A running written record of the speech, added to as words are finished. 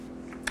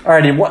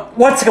Alrighty,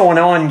 what's going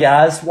on,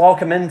 guys?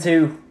 Welcome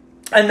into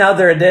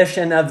another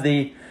edition of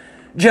the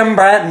Jim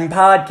Bratton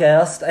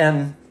podcast,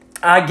 and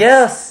I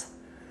guess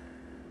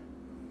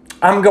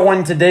I'm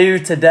going to do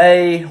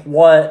today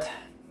what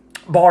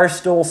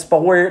Barstool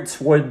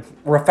Sports would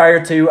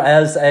refer to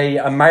as a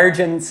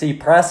emergency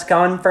press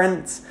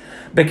conference,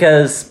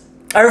 because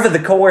over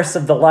the course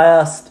of the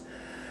last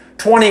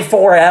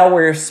 24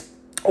 hours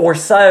or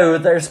so,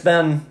 there's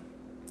been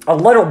a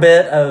little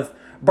bit of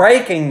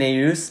breaking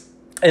news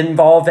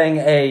involving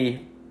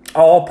a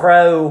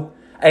All-Pro,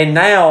 a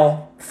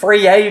now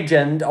free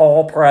agent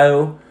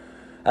All-Pro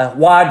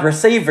wide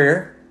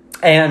receiver,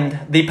 and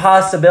the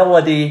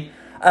possibility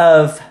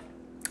of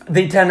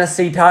the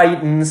Tennessee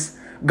Titans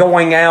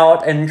going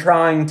out and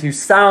trying to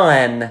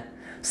sign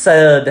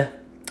said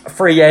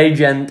free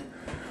agent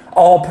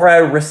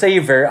All-Pro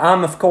receiver.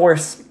 I'm, of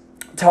course,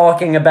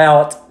 talking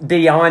about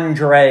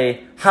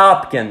DeAndre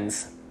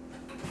Hopkins,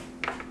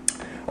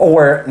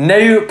 or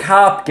Nuke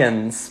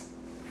Hopkins,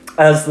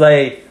 as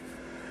they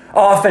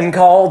often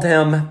called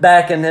him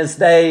back in his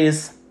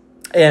days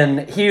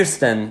in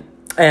Houston.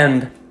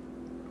 And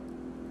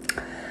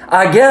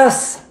I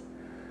guess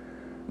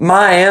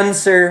my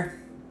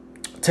answer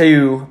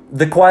to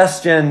the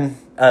question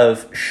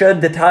of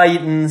should the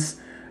Titans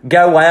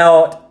go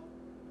out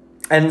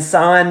and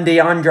sign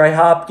DeAndre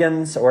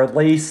Hopkins, or at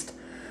least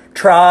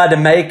try to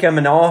make him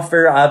an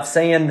offer. I've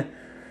seen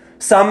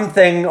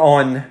something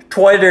on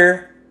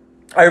Twitter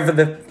over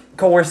the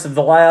course of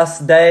the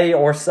last day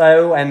or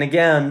so, and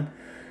again,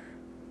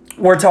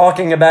 we're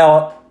talking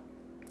about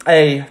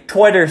a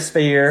Twitter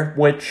sphere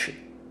which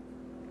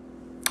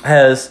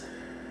has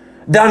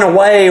done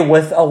away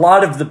with a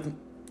lot of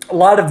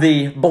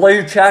the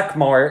blue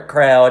checkmark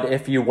crowd,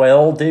 if you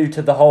will, due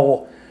to the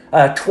whole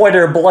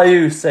Twitter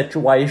blue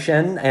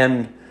situation,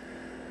 and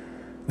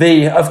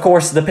of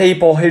course the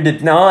people who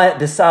did not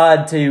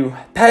decide to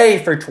pay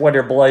for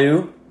Twitter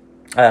blue,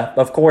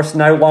 of course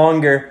no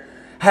longer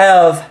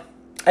have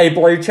a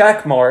blue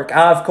check mark.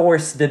 I, of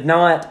course,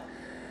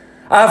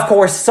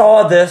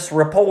 saw this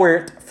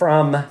report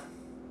from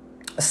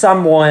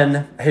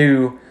someone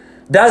who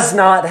does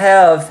not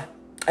have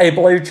a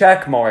blue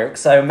check mark.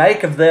 So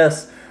make of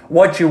this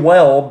what you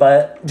will,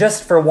 but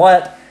just for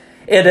what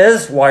it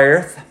is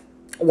worth,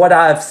 what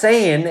I've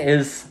seen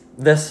is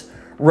this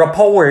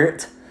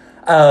report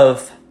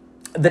of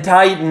the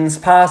Titans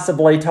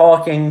possibly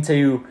talking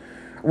to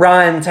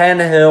Ryan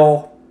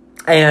Tannehill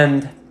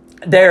and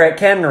Derrick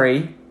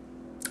Henry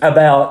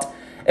about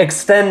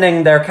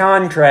extending their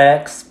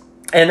contracts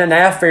in an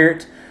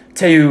effort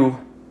to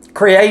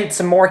create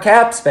some more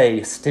cap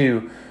space,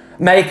 to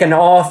make an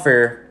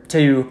offer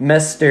to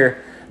Mr.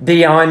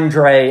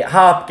 DeAndre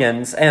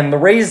Hopkins. And the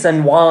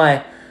reason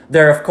why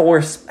they're, of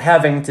course,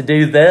 having to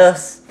do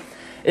this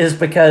is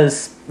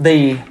because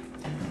the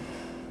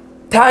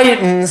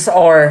Titans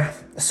are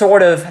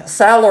sort of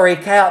salary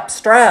cap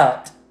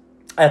strapped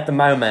at the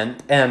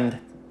moment, and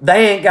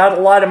they ain't got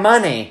a lot of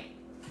money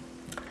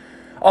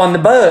on the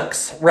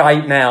books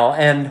right now.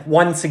 And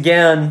once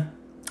again,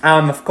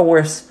 I'm, of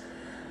course,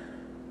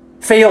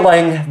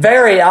 feeling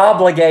very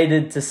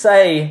obligated to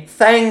say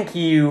thank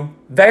you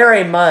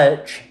very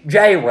much,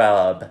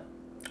 J-Rob,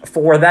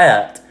 for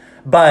that.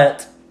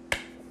 But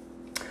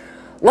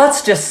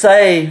let's just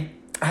say,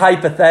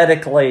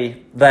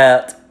 hypothetically,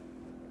 that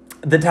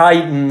the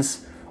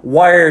Titans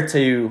were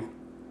to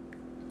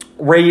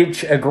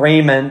reach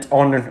agreement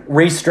on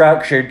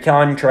restructured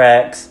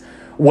contracts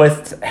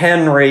with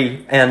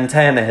Henry and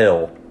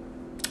Tannehill,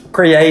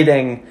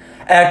 creating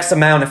X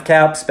amount of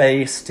cap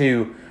space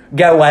to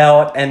go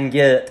out and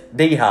get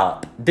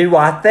D-Hop. Do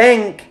I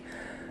think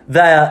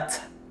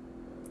that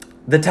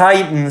the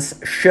Titans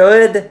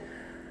should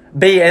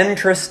be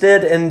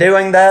interested in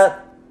doing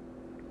that?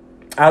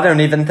 I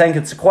don't even think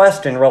it's a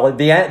question, really.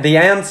 The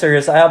answer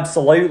is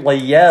absolutely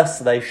yes,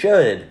 they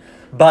should.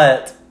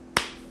 But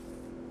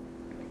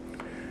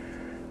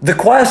the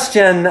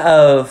question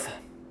of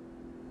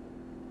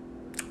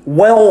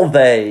will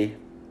they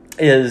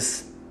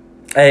is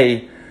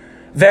a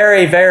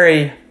very,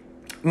 very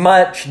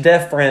much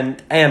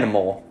different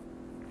animal.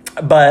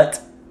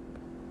 But,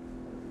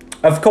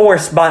 of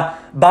course, by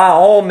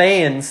all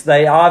means,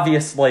 they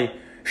obviously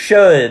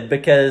should,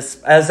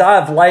 because as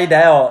I've laid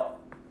out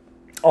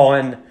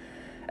on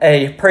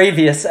a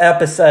previous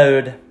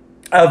episode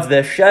of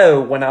this show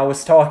when I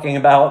was talking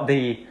about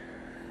the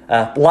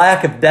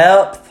lack of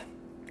depth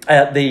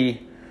at the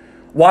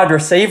wide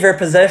receiver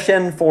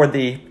position for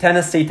the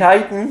Tennessee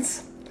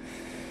Titans,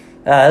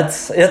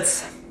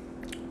 it's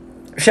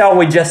shall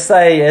we just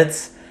say,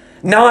 it's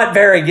not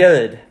very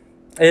good.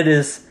 It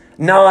is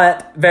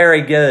not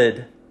very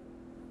good,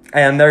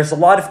 and there's a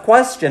lot of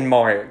question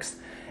marks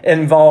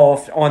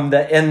involved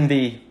in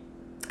the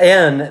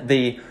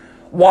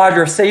wide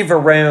receiver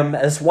room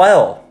as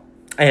well.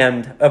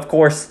 And of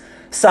course,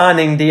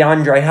 signing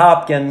DeAndre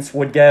Hopkins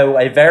would go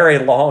a very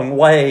long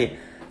way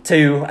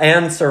to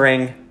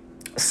answering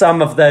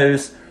some of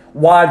those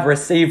wide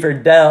receiver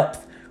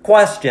depth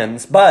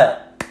questions.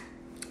 But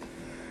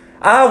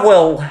I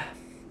will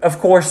of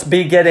course,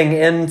 be getting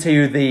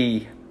into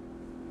the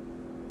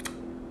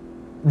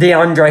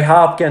DeAndre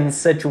Hopkins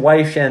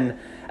situation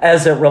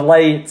as it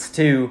relates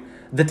to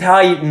the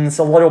Titans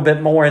a little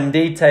bit more in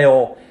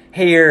detail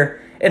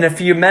here in a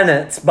few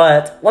minutes,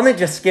 but let me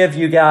just give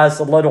you guys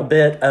a little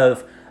bit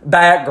of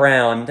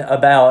background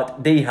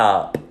about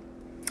D-Hop.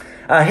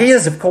 He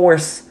is, of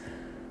course,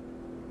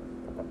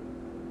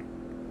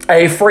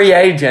 a free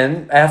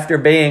agent after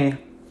being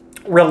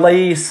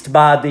released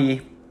by the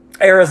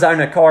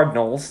Arizona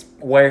Cardinals,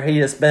 where he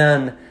had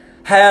been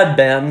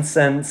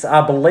since,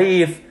 I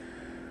believe,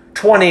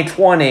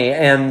 2020,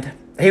 and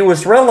he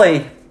was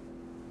really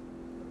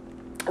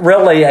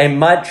a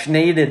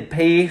much-needed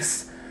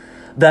piece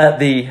that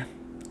the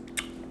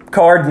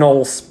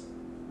Cardinals,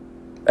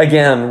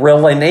 again,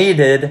 really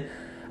needed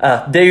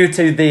due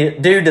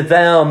to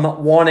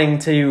them wanting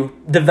to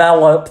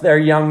develop their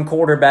young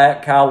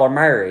quarterback, Kyler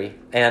Murray.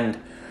 And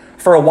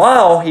for a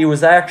while, he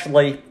was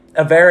actually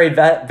a very,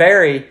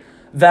 very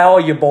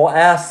valuable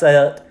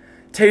asset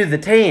to the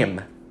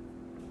team.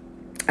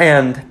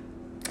 And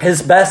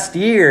his best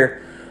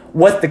year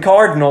with the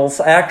Cardinals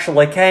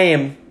actually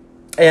came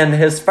in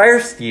his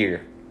first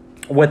year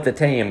with the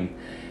team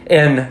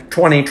in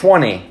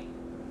 2020.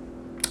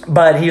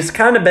 But he's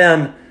kind of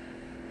been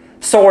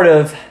sort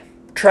of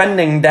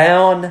trending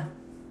down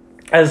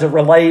as it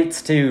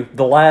relates to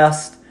the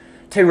last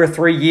 2 or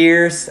 3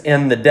 years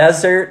in the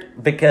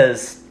desert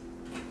because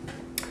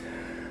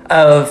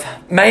of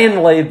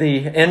mainly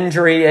the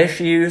injury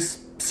issues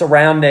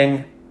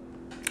surrounding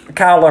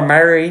Kyler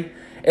Murray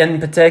in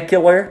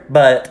particular.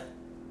 But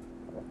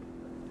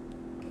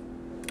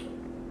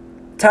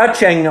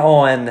touching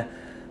on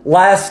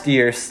last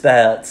year's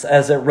stats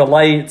as it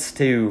relates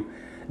to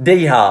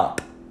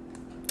D-Hop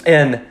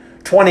in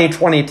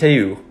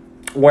 2022,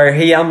 where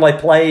he only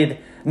played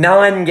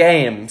 9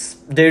 games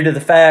due to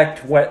the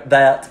fact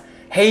that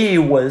he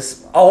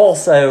was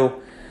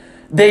also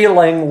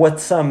dealing with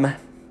some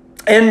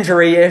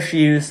injury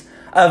issues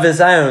of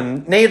his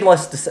own.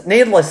 Needless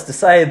to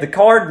say, the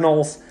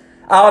Cardinals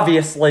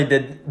obviously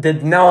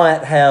did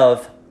not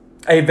have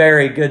a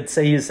very good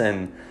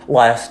season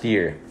last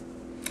year.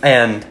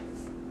 And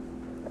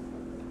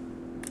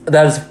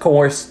that is, of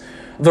course,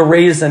 the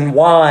reason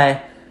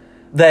why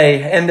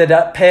they ended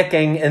up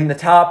picking in the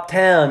top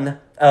 10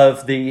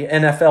 of the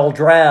NFL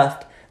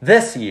draft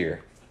this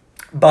year.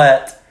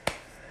 But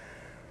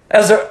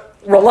as it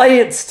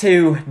relates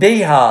to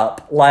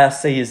D-Hop last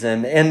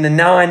season, in the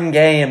 9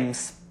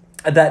 games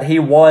that he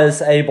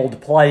was able to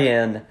play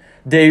in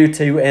due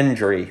to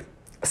injury,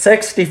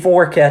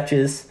 64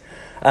 catches,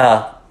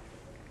 a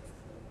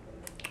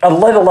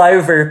little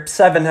over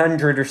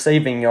 700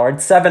 receiving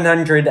yards,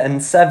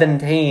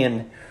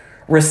 717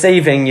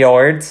 receiving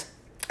yards,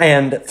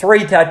 and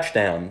 3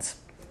 touchdowns.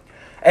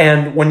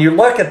 And when you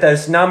look at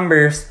those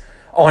numbers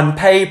on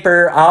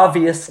paper,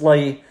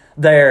 obviously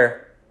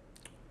they're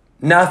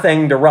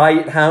nothing to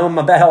write home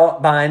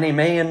about by any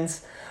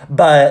means.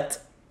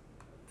 But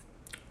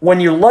when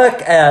you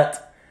look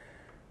at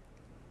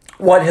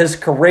what his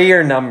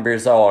career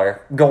numbers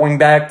are, going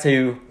back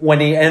to when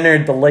he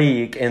entered the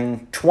league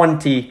in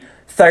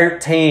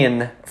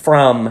 2013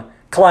 from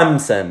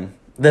Clemson,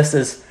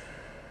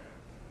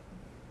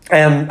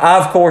 and I,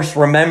 of course,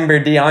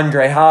 remember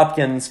DeAndre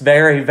Hopkins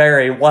very,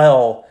 very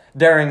well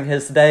during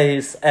his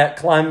days at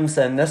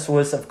Clemson. This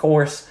was, of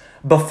course,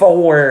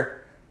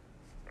 before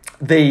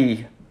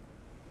the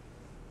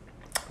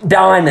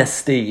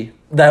dynasty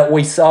that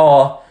we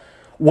saw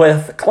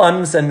with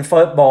Clemson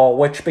football,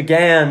 which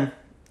began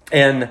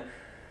in,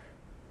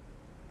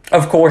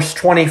 of course,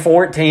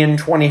 2014,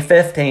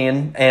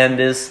 2015, and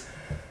is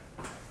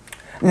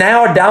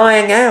now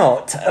dying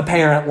out,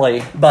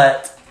 apparently.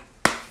 But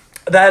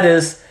that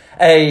is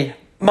a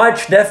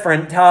much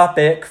different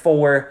topic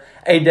for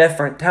a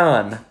different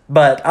time.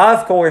 But I,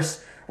 of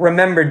course,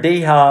 remember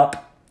D-Hop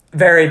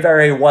very,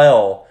 very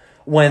well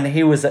when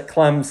he was at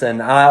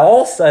Clemson. I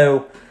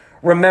also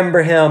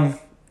remember him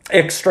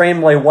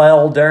extremely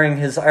well during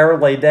his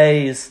early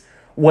days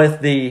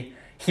with the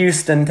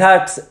Houston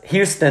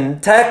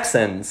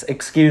Texans,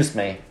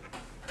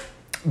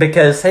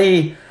 because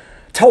he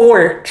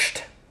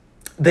torched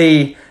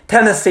the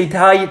Tennessee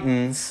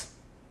Titans,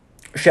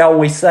 shall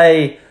we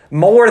say,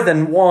 more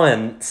than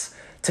once,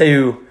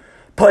 to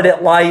put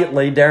it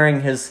lightly, during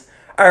his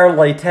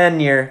early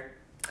tenure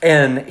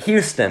in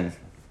Houston.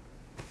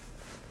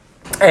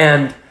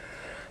 And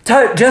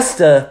just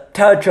to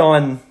touch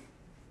on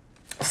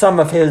some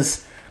of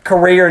his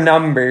career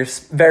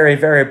numbers very,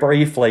 very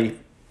briefly,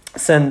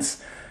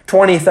 since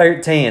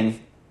 2013,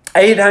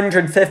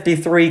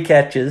 853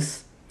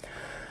 catches,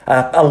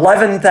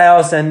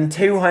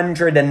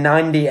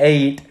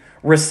 11,298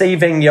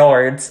 receiving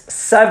yards,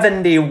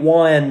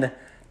 71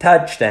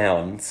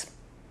 touchdowns,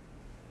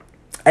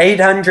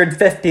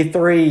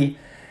 853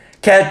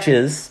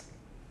 catches,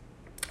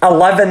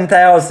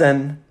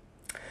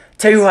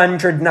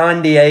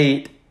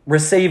 11,298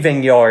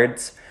 receiving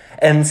yards,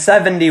 and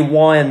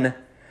 71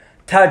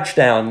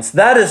 touchdowns.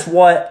 That is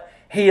what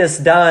he has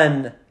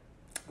done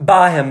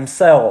by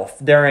himself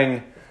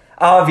during,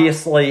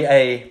 obviously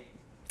a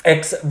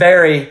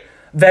very,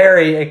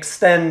 very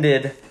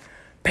extended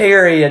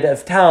period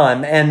of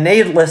time. And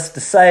needless to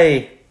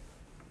say,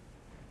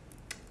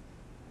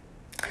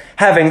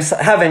 having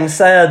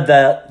said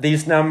that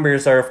these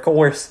numbers are, of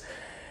course,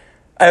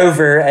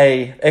 over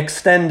a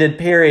extended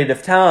period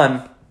of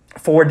time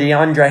for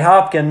DeAndre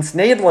Hopkins,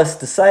 needless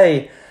to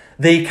say,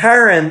 the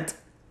current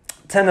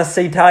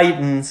Tennessee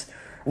Titans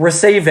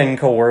receiving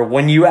corps,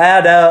 when you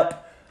add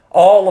up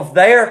all of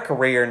their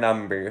career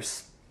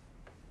numbers,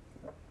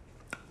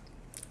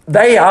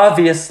 they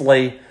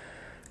obviously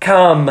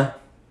come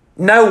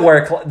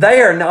nowhere close.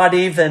 They are not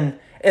even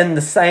in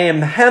the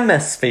same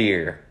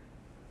hemisphere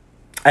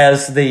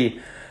as the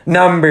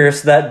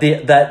numbers that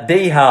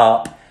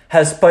D-Hop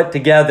has put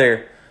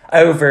together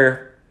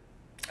over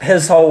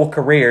his whole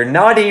career.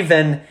 Not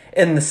even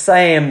in the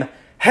same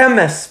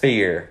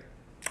hemisphere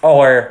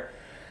or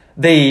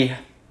the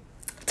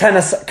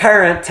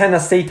current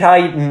Tennessee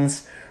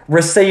Titans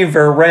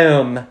receiver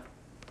room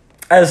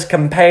as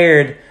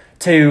compared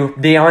to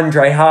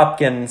DeAndre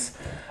Hopkins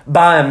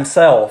by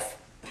himself.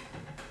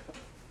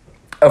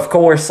 Of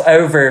course,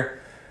 over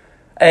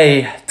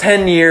a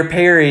 10-year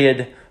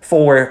period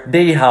for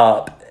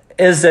D-Hop.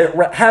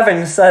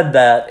 Having said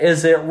that,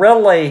 is it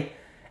really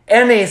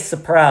any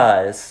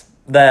surprise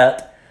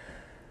that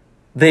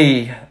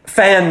the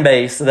fan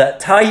base,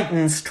 that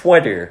Titans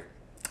Twitter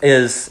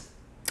is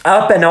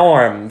up in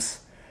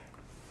arms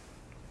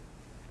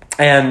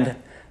and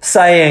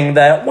saying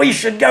that we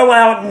should go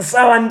out and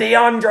sign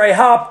DeAndre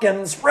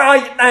Hopkins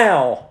right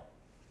now?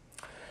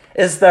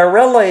 Is there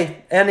really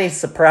any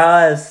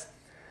surprise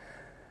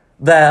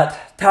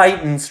that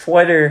Titans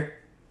Twitter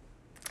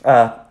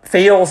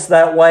feels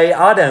that way?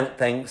 I don't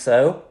think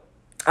so.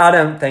 I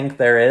don't think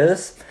there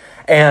is.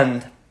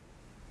 And,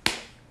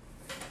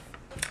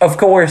 of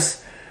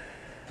course,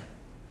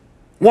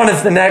 one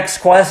of the next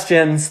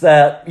questions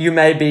that you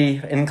may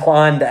be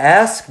inclined to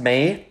ask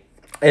me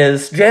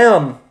is,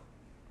 Jim,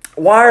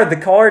 why are the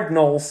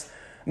Cardinals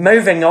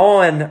moving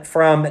on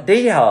from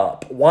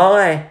D-Hop?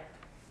 Why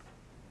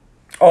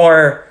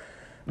are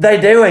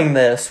they doing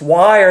this?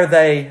 Why are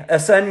they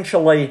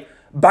essentially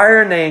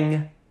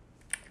burning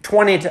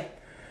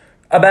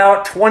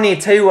about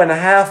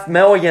 $22.5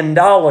 million,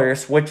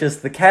 which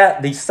is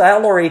the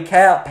salary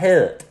cap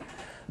hit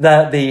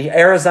that the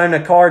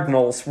Arizona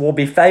Cardinals will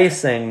be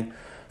facing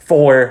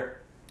for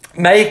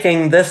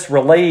making this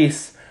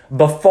release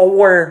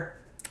before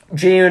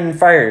June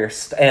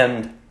 1st?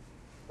 And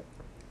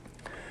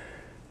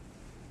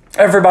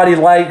everybody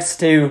likes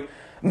to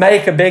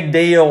make a big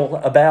deal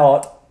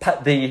about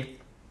the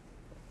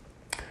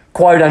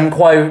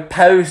quote-unquote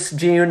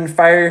post-June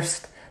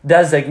 1st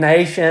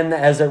designation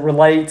as it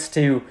relates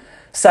to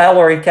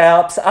salary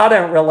caps. I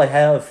don't really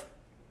have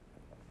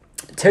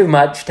too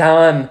much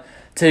time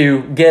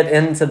to get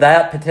into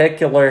that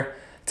particular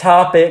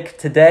topic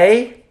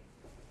today.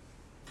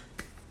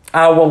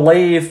 I will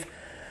leave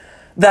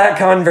that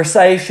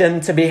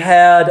conversation to be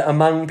had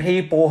among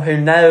people who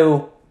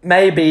know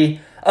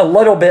maybe a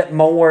little bit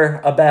more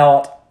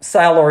about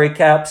salary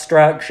cap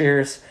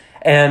structures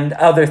and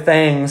other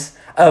things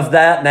of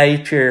that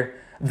nature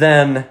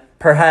than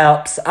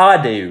perhaps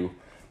I do.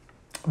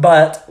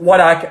 But what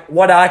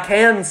I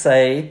can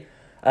say,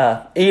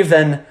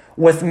 even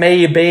with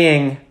me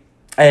being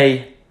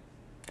a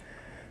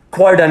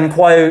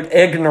quote-unquote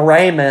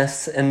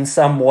ignoramus in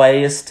some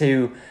ways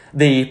to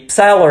the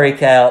salary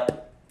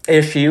cap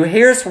issue,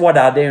 here's what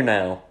I do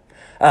know.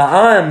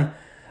 I'm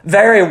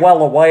very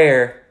well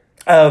aware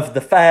of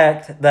the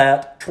fact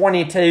that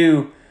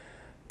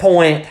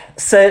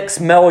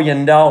 $22.6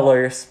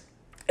 million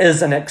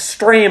is an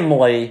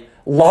extremely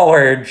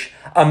large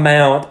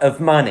amount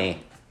of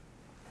money.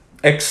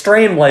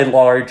 Extremely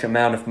large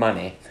amount of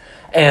money.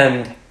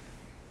 And,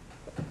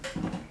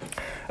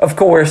 of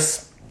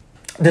course,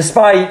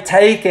 despite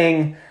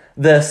taking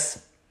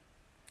this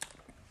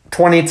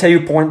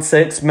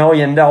 $22.6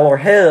 million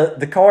hit,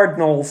 the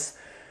Cardinals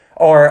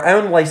are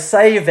only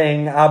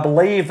saving, I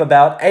believe,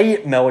 about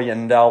 $8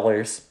 million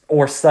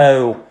or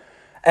so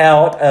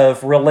out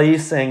of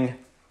releasing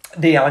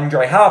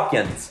DeAndre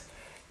Hopkins.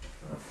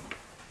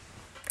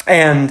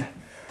 And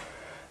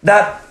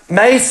that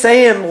may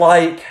seem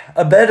like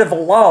a bit of a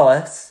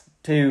loss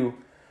to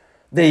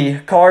the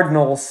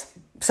Cardinals'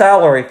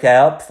 salary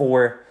cap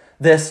for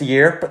this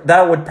year, but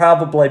that would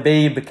probably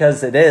be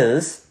because it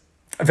is,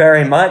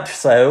 very much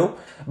so.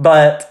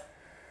 But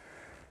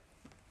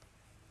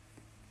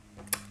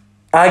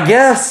I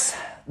guess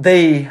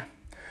the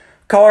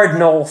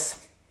Cardinals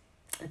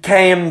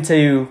came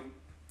to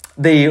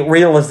the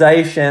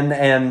realization,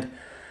 and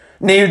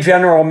new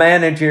general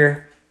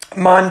manager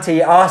Monty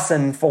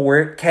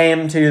Ossenfort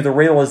came to the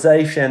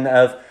realization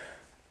of,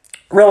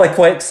 really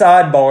quick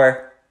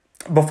sidebar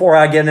before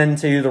I get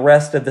into the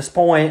rest of this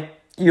point,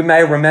 you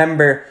may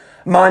remember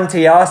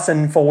Monty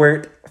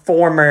Ossenfort,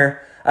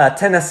 former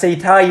Tennessee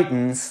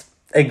Titans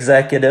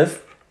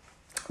executive,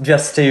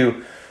 just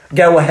to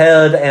go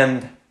ahead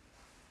and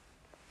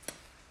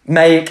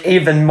make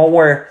even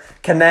more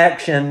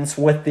connections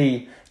with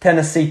the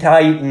Tennessee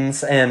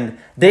Titans and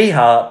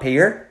D-Hop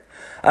here.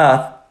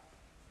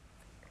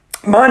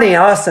 Monty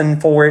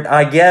Ossenfort,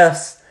 I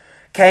guess,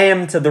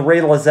 came to the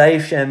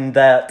realization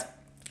that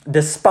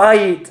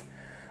despite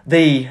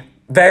the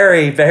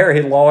very,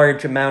 very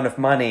large amount of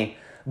money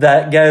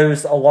that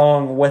goes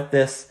along with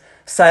this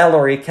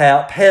salary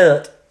cap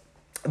hit,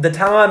 the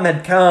time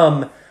had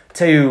come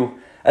to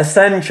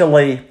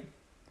essentially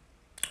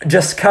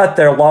just cut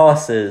their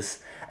losses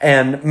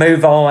and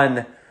move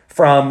on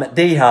from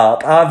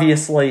D-Hop.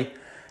 Obviously,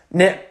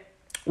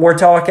 we're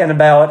talking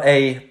about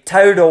a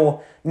totally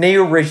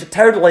new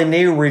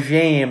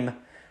regime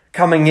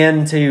coming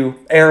into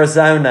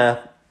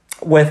Arizona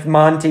with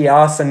Monty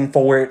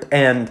Ossenfort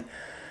and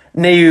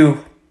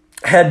new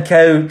head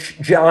coach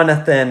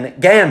Jonathan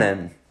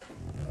Gannon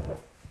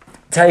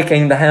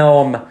taking the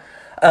helm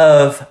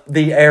of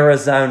the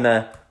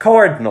Arizona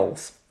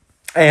Cardinals.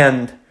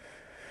 And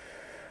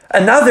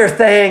another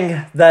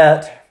thing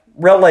that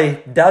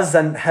really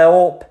doesn't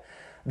help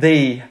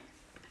the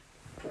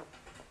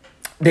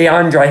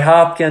DeAndre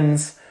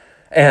Hopkins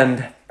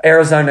and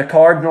Arizona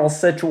Cardinals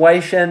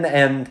situation,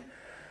 and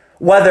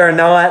whether or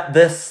not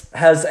this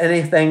has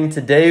anything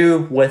to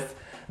do with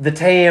the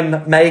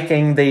team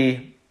making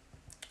the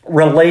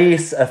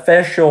release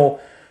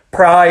official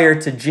prior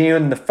to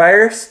June the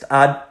 1st,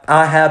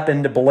 I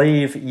happen to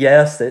believe,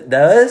 yes, it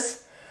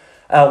does.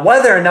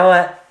 Whether or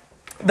not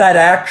that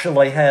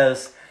actually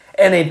has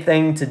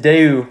anything to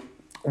do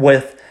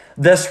with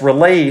this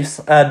release,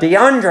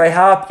 DeAndre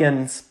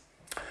Hopkins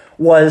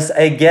was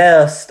a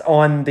guest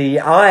on the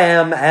I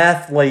Am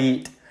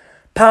Athlete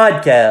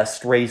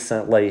podcast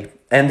recently,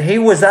 and he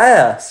was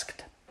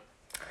asked,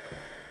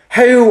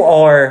 who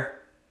are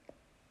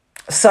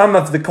some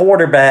of the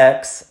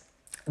quarterbacks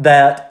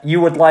that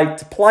you would like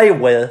to play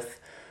with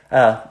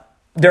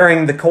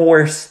during the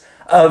course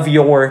of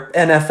your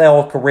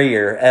NFL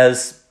career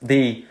as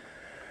the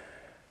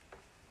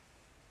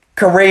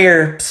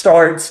career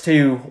starts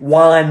to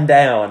wind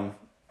down,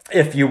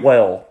 if you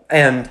will.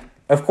 And,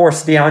 of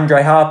course,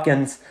 DeAndre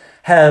Hopkins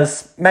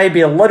has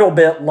maybe a little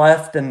bit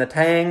left in the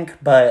tank,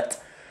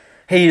 but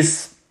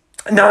he's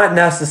not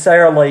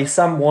necessarily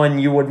someone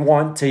you would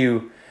want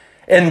to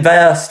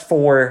invest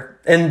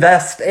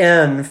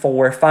in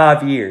for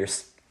 5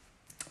 years.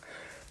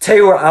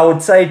 I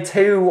would say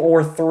 2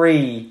 or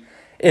 3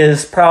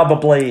 is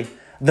probably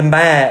the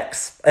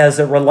max as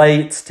it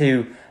relates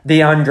to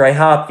DeAndre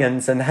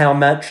Hopkins and how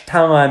much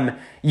time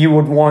you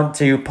would want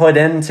to put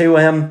into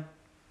him.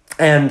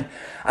 And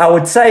I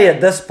would say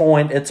at this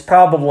point it's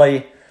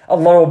probably a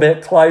little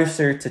bit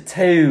closer to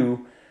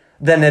 2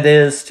 than it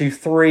is to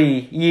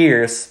 3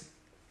 years.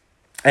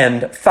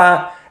 And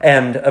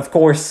of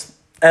course,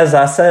 as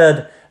I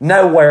said,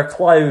 nowhere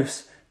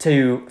close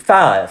to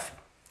 5.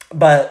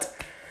 But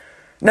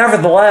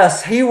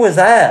nevertheless, he was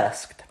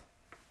asked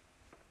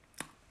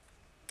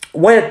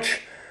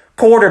which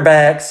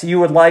quarterbacks you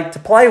would like to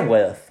play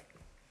with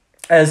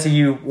as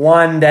you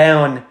wind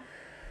down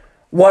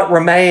what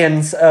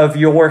remains of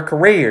your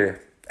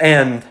career.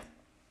 And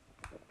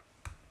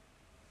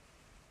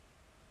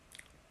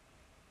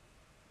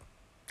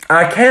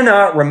I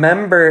cannot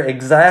remember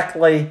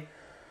exactly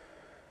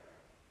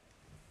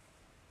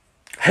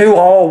who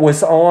all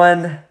was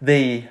on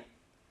the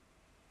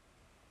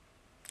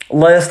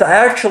list.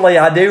 Actually,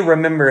 I do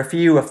remember a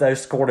few of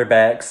those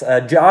quarterbacks.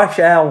 Josh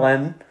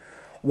Allen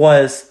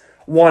was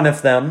one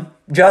of them.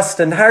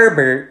 Justin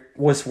Herbert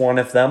was one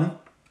of them.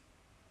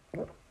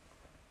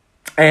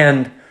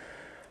 And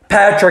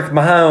Patrick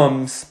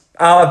Mahomes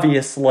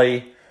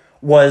obviously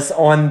was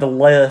on the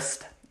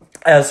list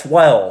as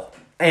well.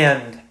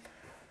 And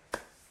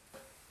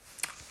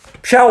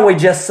shall we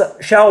just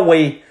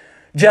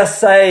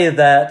say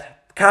that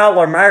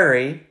Kyler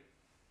Murray,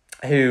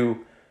 who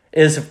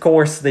is, of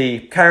course, the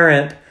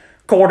current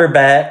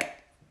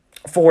quarterback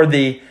for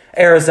the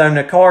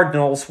Arizona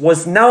Cardinals,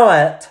 was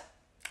not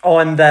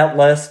on that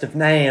list of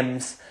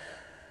names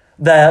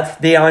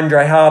that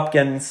DeAndre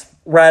Hopkins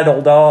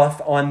rattled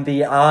off on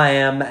the I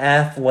Am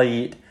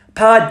Athlete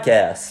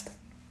podcast.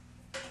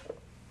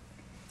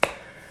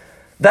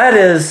 That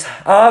is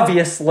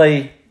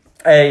obviously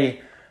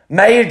a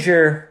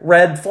major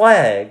red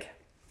flag,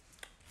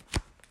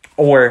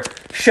 or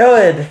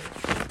should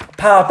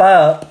pop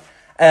up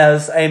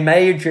as a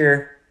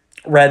major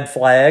red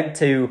flag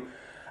to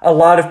a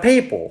lot of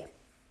people.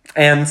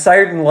 And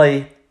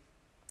certainly,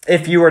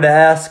 if you were to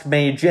ask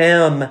me,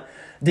 Jim,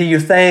 do you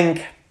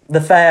think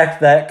the fact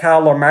that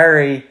Kyler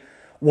Murray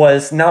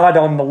was not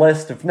on the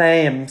list of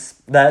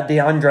names that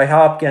DeAndre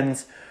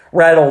Hopkins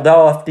rattled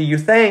off, do you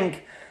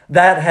think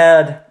that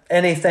had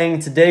anything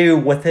to do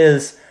with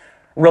his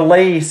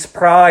release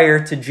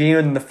prior to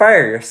June the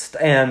 1st?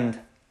 And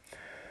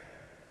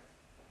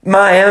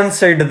my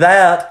answer to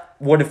that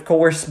would, of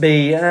course,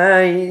 be,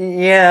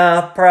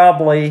 yeah,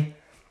 probably.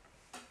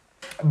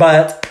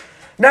 But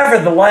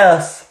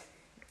nevertheless,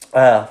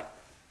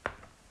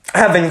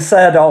 having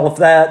said all of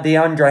that,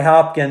 DeAndre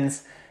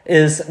Hopkins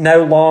is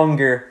no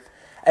longer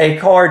a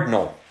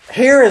Cardinal.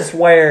 Here is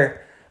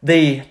where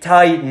the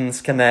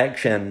Titans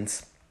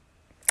connections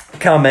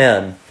come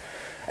in.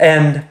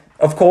 And,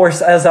 of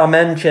course, as I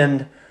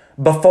mentioned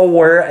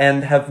before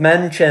and have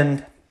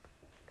mentioned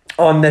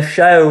on this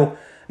show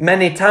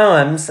many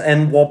times,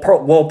 and will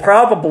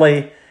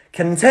probably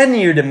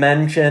continue to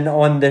mention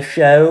on this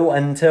show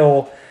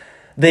until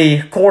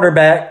the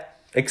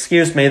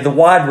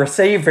wide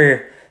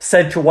receiver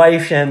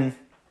situation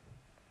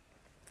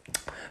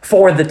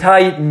for the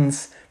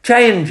Titans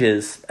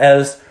changes,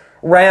 as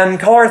Ran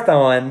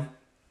Carthon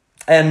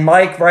and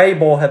Mike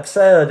Vrabel have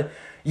said.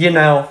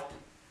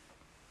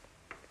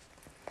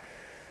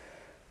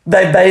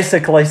 They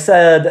basically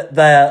said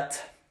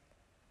that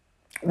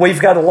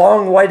we've got a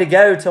long way to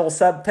go till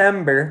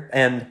September,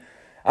 and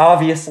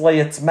obviously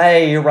it's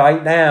May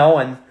right now,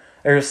 and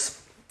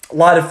there's a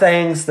lot of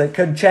things that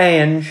could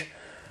change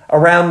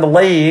around the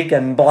league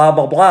and blah,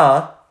 blah,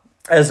 blah,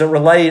 as it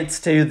relates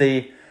to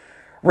the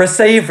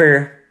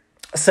receiver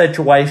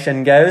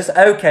situation goes.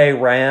 Okay,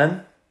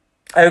 Ran.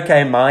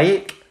 Okay,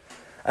 Mike.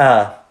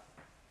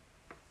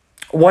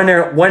 When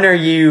are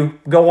you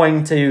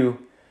going to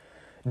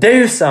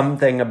do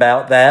something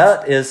about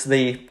that is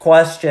the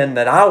question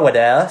that I would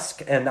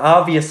ask. And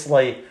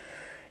obviously,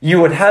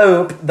 you would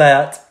hope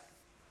that,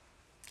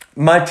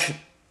 much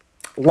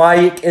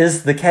like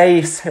is the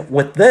case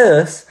with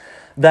this,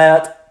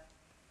 that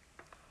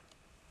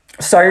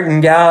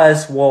certain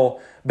guys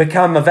will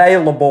become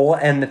available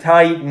and the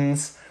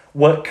Titans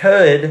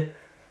could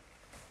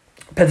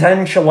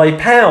potentially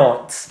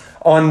pounce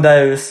on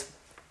those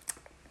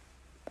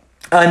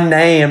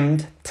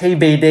unnamed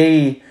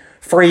TBD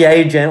free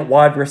agent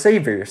wide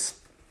receivers.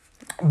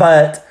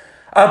 But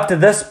up to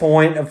this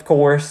point, of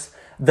course,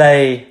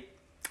 they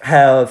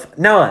have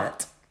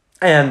not.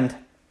 And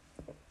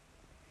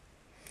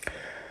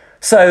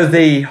so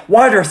the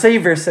wide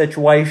receiver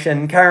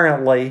situation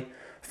currently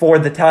for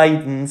the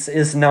Titans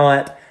is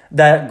not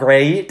that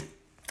great.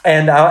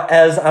 And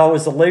as I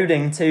was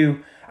alluding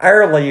to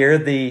earlier,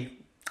 the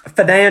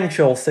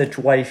financial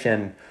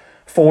situation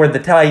for the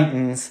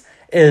Titans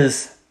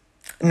is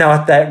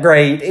not that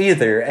great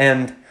either.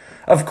 And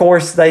of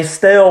course, they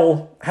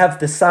still have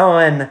to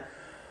sign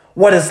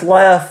what is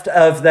left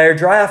of their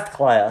draft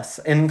class,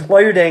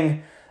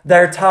 including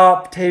their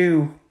top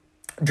 2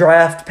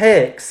 draft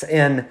picks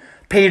in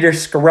Peter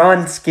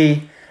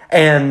Skoronski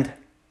and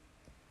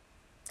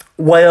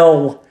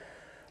Will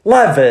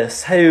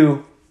Levis,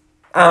 who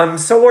I'm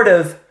sort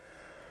of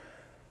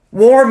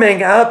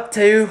warming up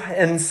to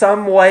in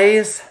some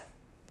ways,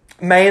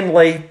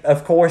 mainly,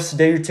 of course,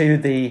 due to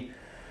the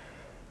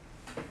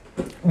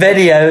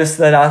videos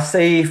that I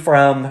see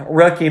from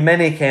rookie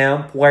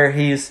minicamp where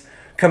he's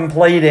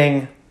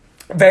completing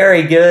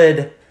very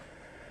good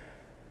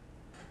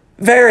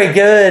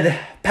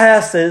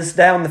passes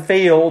down the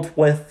field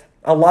with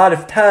a lot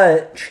of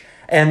touch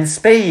and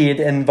speed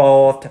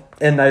involved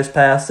in those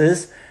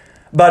passes.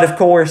 But of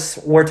course,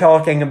 we're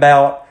talking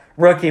about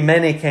rookie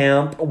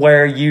minicamp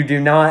where you do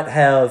not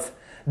have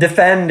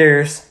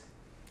defenders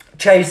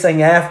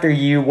chasing after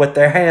you with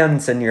their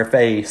hands in your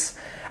face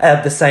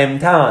at the same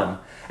time.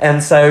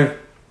 And so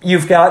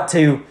you've got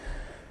to,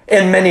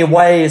 in many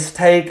ways,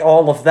 take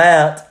all of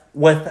that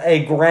with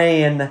a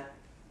grain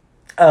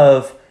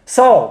of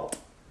salt.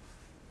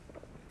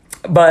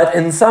 But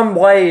in some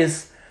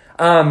ways,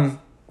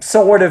 I'm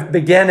sort of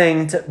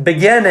beginning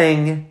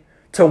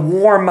to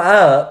warm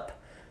up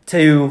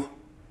to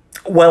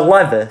Will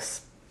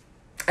Levis.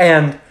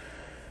 And,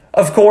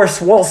 of course,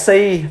 we'll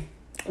see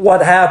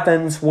what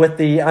happens with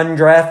the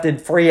undrafted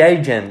free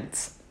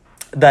agents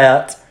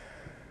that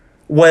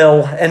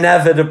will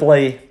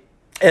inevitably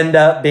end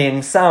up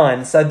being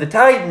signed. So the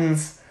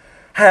Titans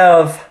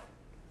have,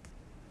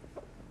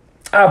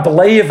 I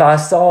believe I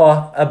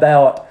saw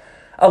about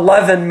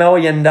 $11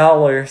 million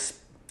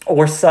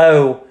or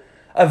so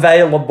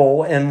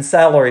available in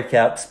salary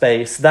cap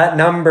space. That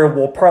number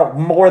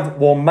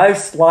will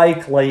most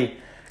likely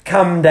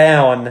come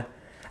down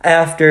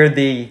after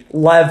the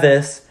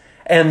Levis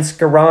and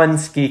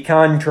Skoronski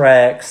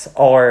contracts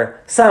are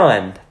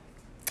signed.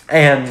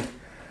 And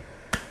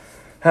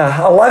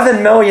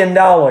 $11 million,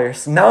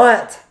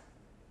 not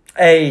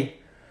a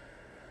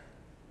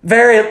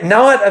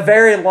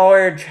very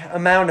large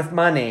amount of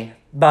money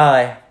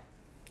by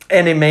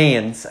any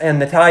means.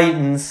 And the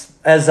Titans,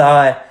 as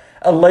I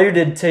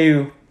alluded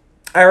to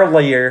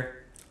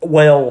earlier,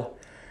 will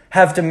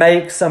have to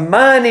make some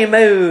money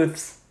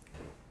moves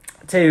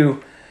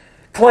to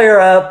clear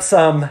up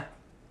some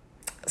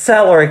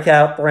salary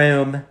cap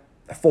room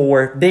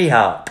for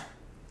D-Hop.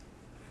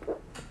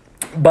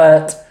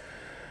 But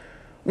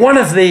one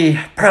of the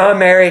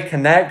primary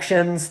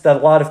connections that a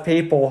lot of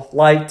people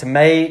like to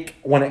make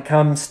when it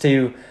comes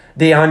to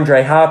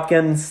DeAndre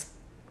Hopkins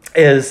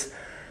is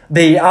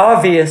the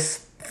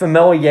obvious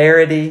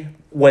familiarity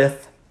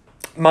with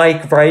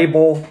Mike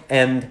Vrabel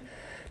and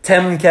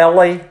Tim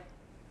Kelly,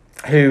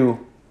 who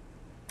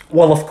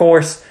will, of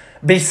course,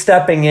 be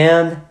stepping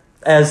in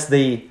as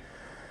the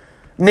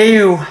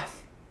new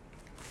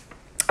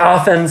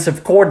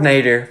offensive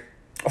coordinator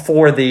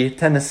for the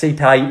Tennessee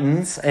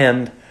Titans.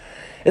 And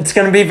it's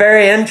going to be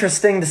very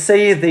interesting to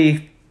see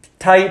the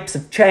types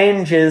of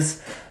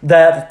changes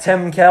that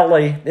Tim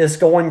Kelly is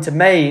going to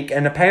make,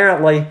 and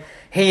apparently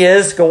he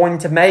is going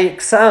to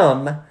make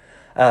some,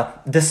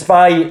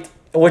 despite,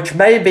 which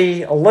may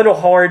be a little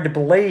hard to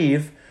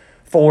believe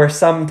for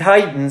some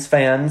Titans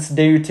fans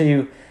due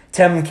to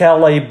Tim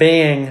Kelly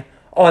being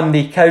on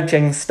the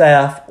coaching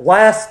staff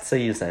last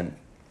season.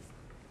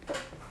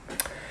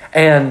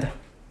 And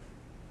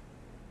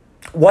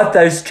what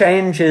those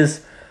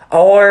changes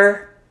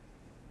are,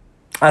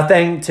 I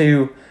think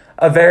to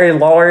a very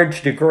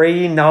large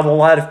degree, not a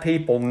lot of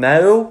people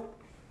know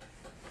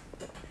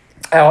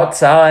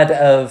outside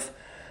of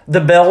the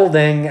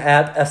building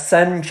at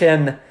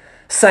Ascension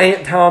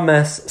St.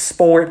 Thomas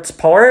Sports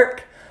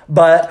Park,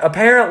 but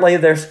apparently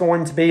there's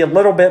going to be a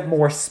little bit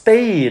more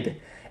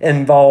speed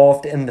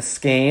involved in the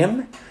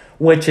scheme,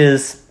 which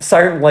is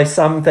certainly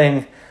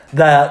something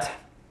that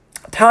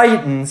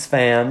Titans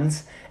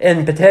fans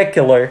in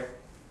particular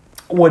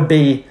would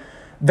be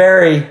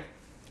very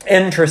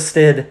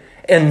interested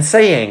in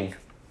seeing.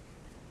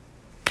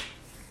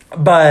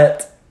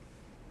 But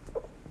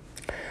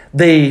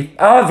the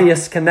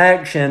obvious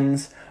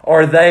connections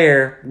are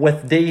there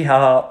with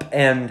D-Hop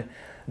and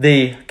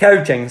the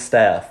coaching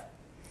staff.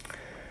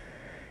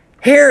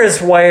 Here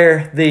is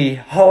where the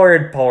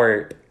hard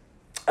part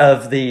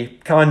of the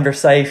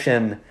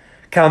conversation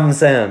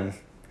comes in.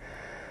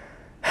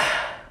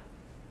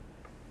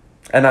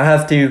 And I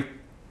have to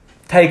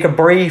take a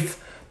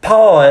brief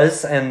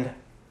pause and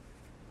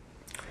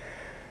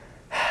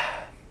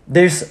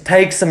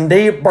take some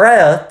deep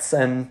breaths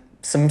and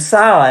some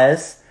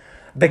sighs,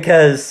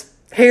 because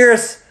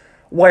here's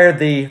where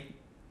the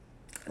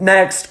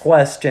next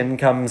question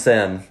comes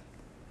in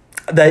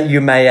that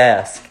you may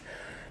ask.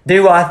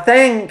 Do I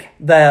think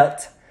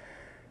that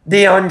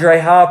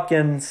DeAndre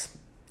Hopkins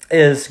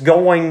is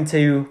going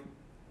to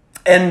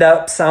end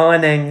up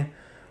signing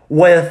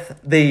with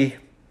the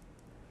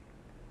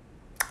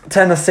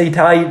Tennessee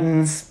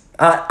Titans?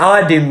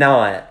 I do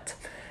not.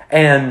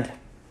 And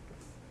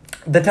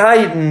the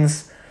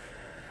Titans,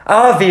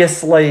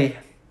 obviously,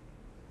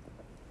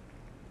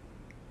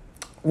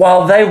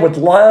 while they would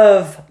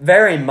love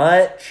very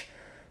much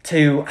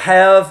to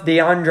have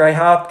DeAndre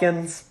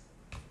Hopkins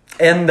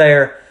in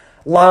their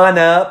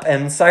lineup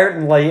and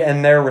certainly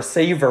in their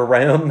receiver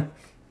room,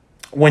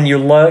 when you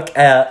look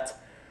at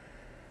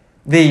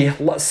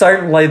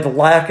certainly the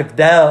lack of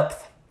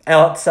depth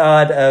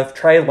outside of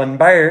Treylon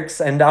Burks,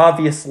 and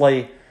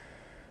obviously,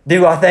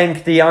 do I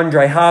think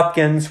DeAndre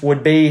Hopkins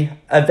would be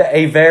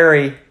a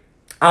very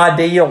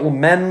ideal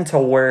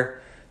mentor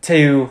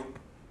to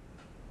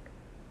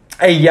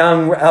a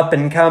young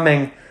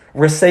up-and-coming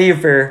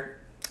receiver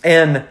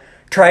in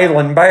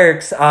Treylon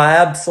Burks? I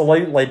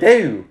absolutely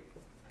do.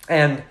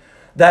 And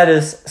that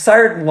is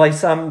certainly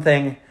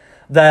something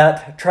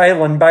that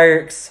Treylon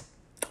Burks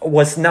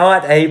was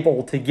not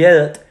able to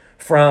get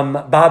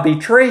from Bobby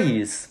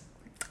Trees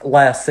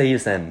last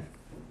season.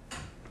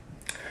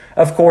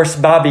 Of course,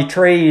 Bobby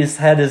Trees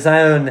had his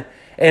own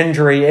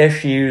injury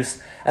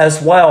issues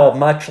as well,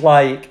 much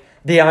like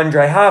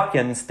DeAndre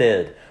Hopkins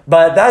did.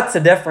 But that's a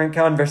different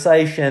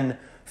conversation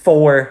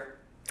for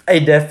a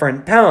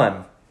different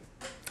time.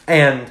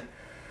 And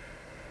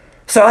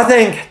so I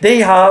think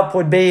D-Hop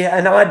would be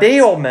an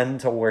ideal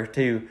mentor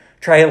to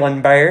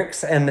Treylon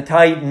Burks, and the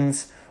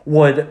Titans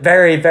would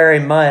very, very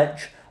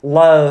much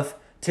love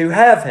to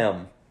have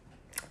him.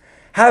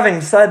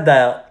 Having said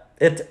that,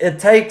 it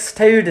takes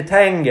two to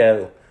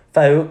tango,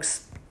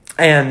 folks.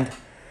 And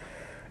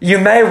you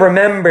may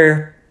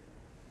remember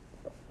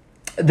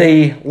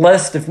the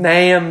list of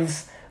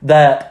names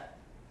that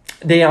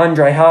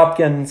DeAndre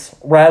Hopkins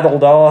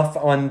rattled off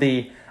on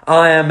the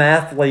I Am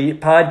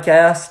Athlete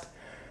podcast.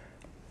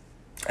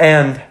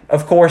 And,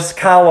 of course,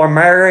 Kyler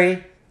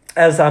Murray,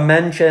 as I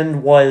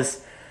mentioned,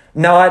 was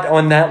not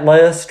on that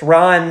list.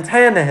 Ryan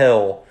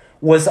Tannehill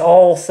was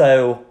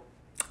also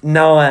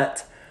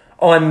not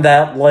on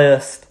that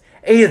list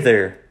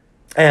either.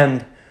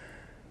 And,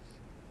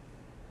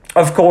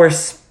 of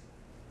course,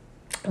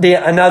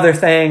 another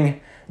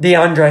thing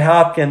DeAndre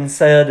Hopkins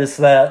said is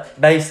that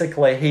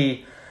basically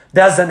he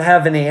doesn't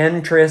have any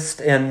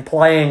interest in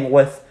playing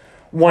with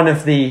one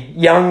of the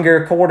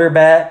younger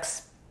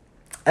quarterbacks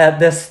at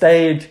this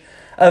stage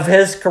of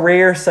his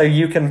career, so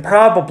you can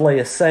probably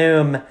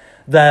assume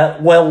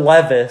that Will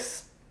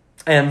Levis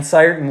and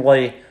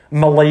certainly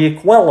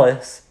Malik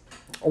Willis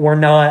were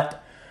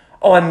not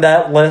on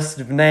that list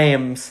of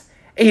names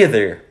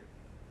either.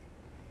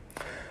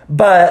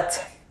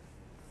 But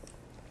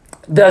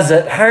does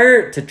it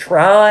hurt to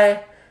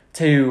try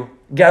to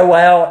go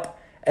out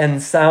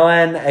and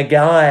sign a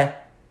guy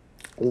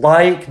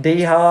like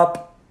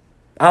D-Hop?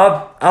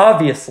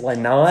 Obviously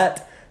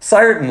not.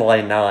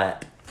 Certainly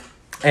not.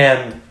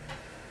 And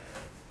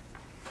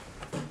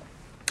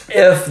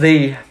if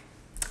the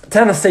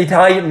Tennessee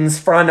Titans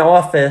front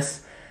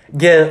office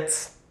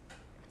gets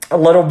a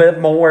little bit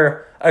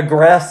more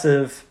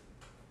aggressive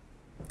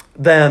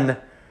than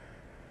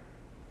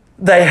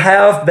they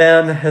have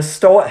been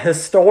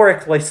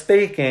historically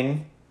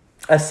speaking,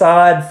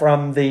 aside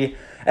from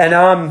and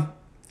I'm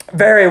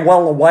very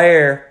well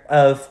aware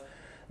of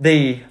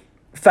the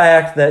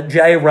fact that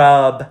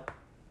J-Rob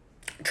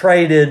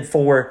traded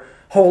for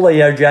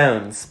Julio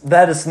Jones.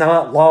 That is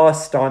not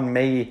lost on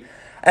me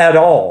at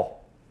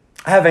all.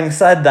 Having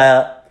said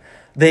that,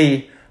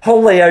 the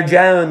Julio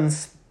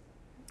Jones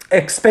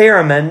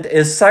experiment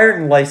is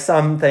certainly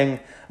something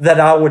that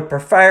I would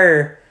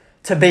prefer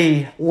to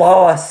be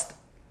lost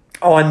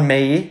on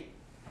me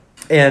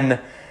in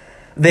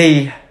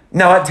the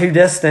not too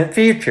distant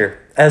future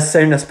as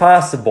soon as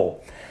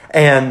possible.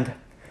 And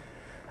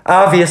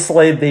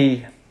obviously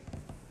the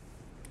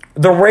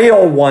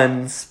real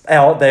ones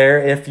out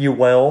there, if you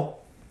will,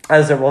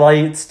 as it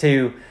relates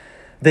to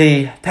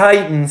the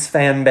Titans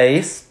fan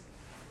base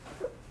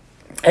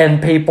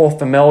and people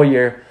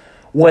familiar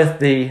with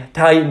the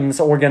Titans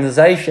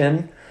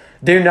organization,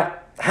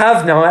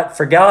 have not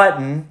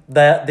forgotten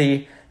that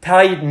the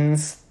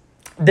Titans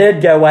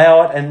did go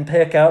out and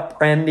pick up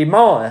Randy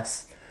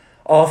Moss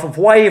off of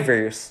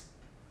waivers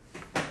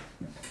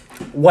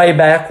way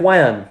back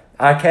when.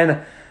 I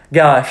cannot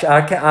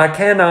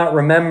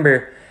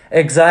remember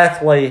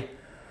exactly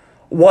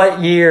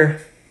what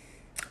year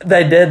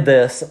they did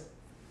this.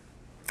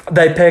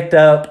 They picked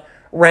up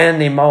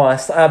Randy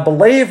Moss. I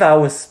believe I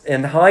was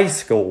in high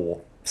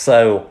school.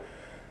 So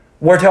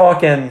we're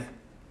talking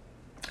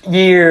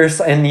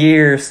years and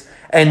years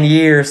and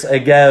years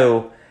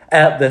ago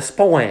at this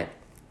point.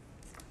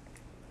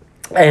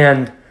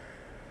 And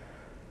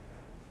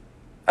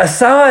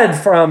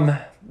aside from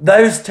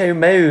those two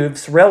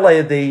moves,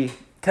 really the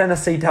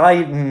Tennessee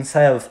Titans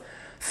have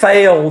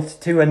failed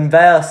to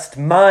invest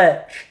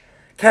much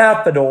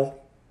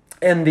capital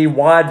in the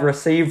wide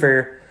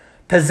receiver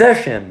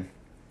position.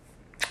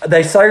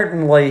 They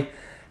certainly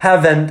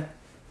haven't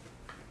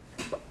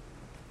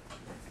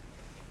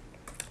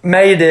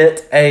made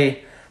it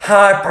a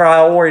high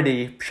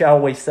priority, shall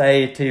we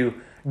say, to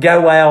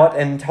go out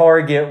and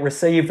target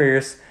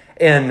receivers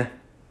in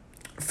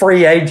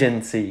free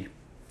agency.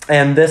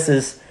 And this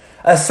is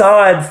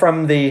aside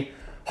from the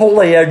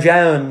Julio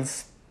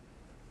Jones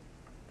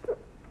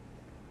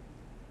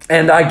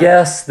and I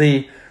guess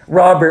the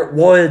Robert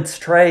Woods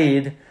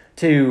trade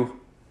to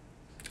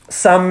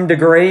some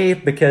degree,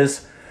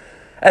 because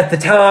at the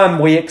time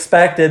we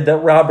expected that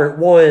Robert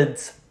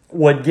Woods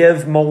would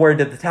give more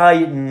to the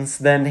Titans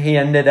than he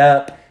ended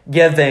up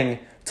giving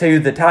to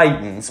the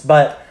Titans.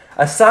 But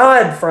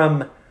aside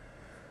from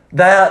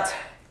that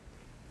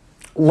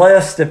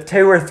list of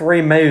 2 or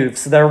 3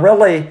 moves, there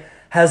really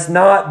has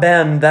not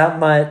been that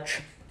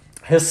much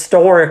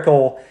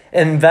historical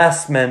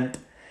investment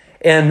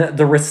in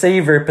the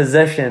receiver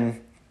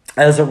position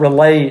as it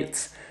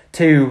relates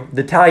to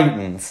the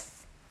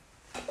Titans.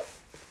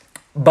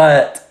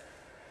 But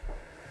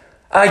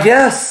I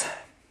guess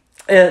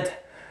it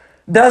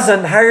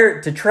doesn't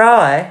hurt to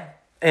try,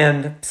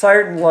 and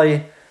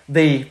certainly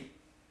the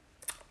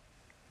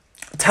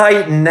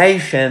Titan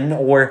Nation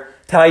or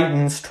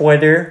Titans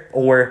Twitter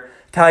or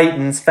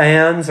Titans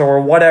fans or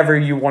whatever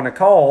you want to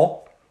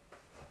call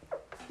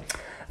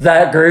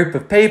that group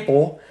of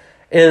people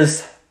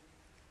is,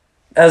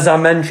 as I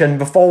mentioned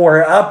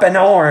before, up in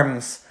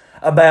arms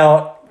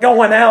about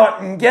going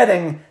out and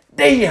getting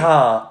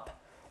D-Hop.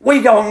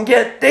 We gonna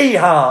get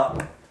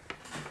D-Hop.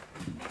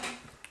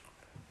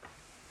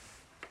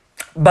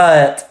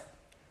 But,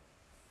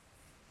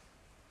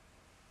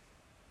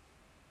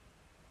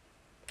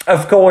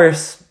 of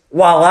course,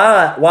 while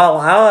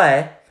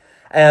I,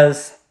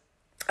 as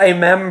a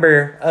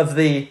member of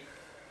the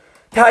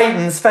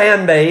Titans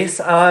fan base,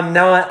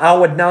 I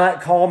would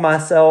not call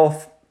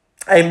myself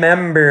a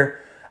member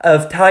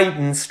of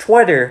Titans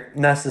Twitter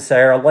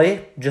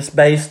necessarily, just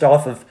based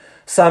off of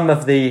some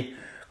of the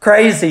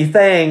crazy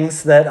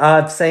things that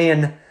I've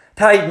seen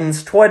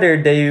Titans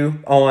Twitter do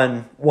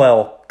on,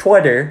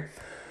 Twitter.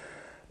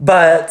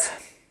 But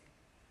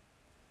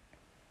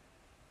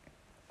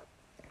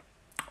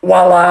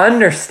while I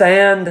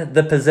understand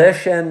the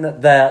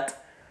position that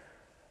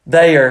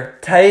they are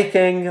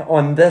taking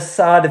on this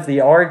side of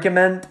the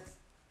argument,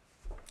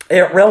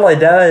 it really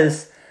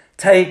does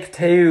take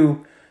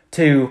two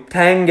to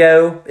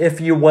tango,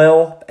 if you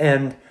will,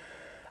 and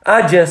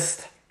I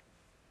just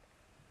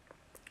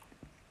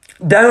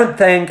don't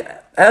think,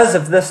 as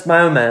of this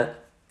moment,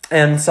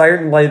 and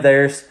certainly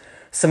there's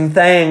some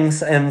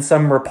things and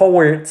some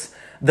reports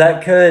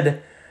that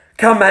could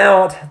come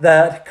out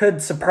that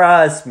could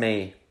surprise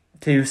me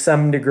to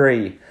some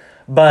degree,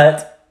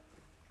 but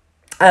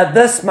at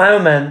this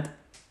moment,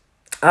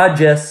 I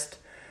just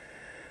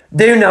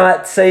do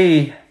not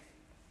see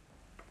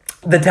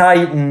the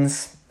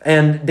Titans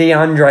and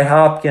DeAndre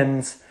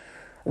Hopkins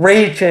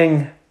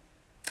reaching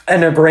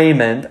an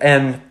agreement.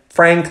 And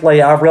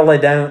frankly, I really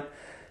don't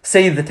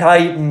see the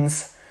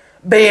Titans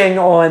being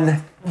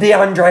on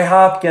DeAndre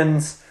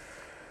Hopkins'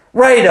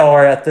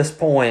 radar at this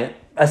point,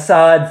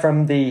 aside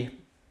from the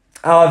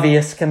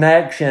obvious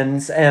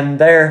connections, and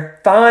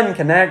they're fine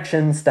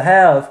connections to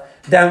have,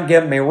 don't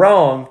get me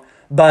wrong,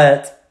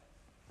 but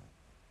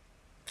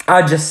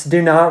I just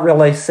do not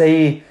really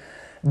see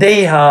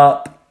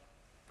D-Hop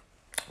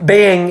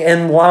being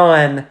in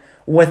line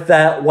with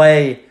that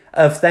way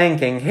of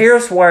thinking.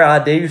 Here's where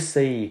I do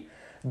see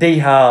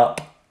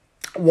D-Hop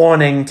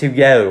wanting to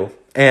go.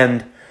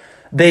 And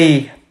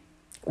the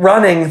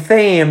running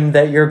theme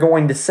that you're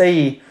going to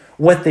see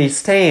with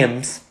these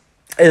teams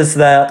is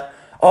that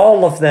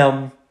all of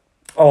them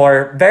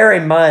are very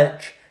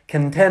much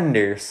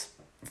contenders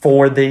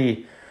for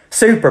the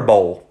Super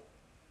Bowl.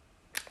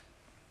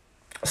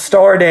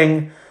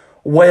 Starting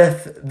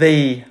with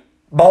the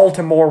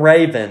Baltimore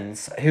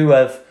Ravens, who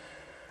have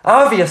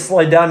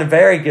obviously done a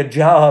very good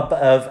job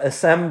of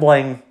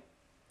assembling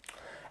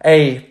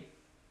a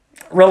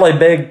really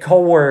big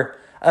core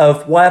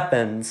of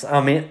weapons.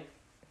 I mean,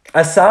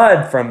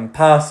 aside from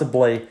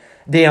possibly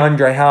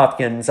DeAndre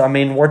Hopkins, I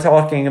mean, we're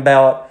talking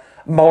about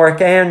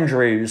Mark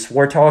Andrews.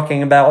 We're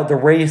talking about the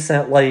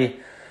recently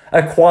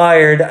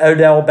acquired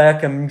Odell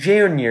Beckham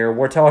Jr.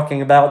 We're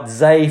talking about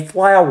Zay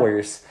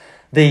Flowers,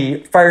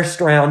 the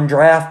first-round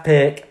draft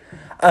pick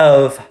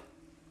of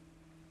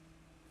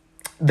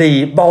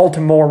the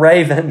Baltimore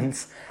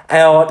Ravens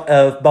out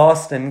of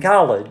Boston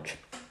College.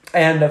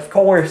 And, of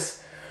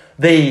course,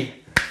 the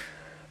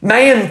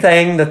main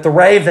thing that the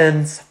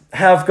Ravens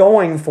have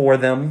going for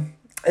them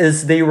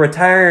is the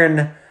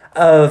return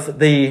of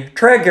the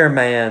trigger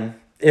man,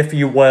 if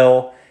you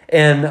will,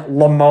 in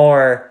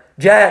Lamar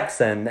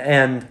Jackson.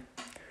 And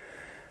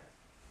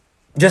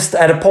just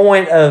as a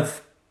point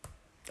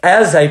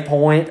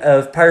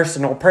of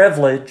personal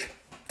privilege,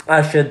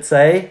 I should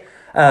say,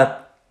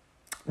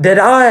 did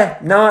I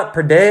not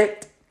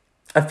predict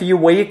a few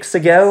weeks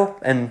ago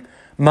and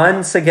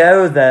months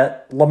ago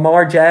that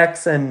Lamar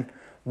Jackson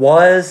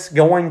was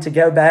going to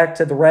go back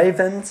to the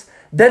Ravens?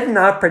 Didn't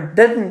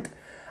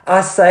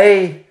I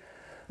say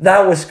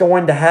that was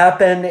going to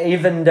happen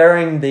even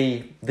during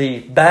the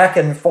back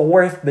and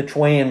forth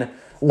between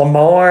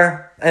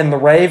Lamar and the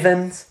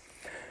Ravens?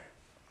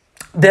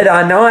 Did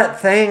I not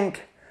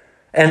think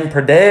and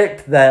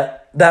predict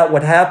that that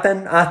would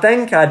happen? I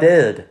think I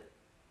did.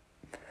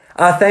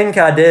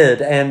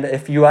 And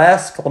if you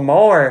ask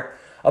Lamar,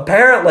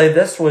 apparently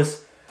this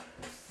was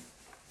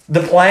the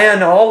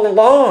plan all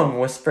along,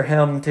 was for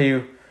him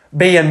to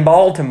be in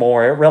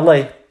Baltimore. It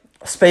really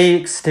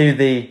speaks to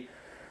the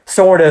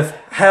sort of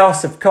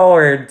house of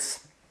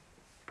cards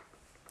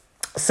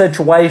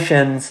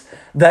situations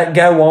that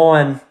go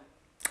on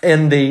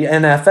in the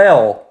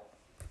NFL,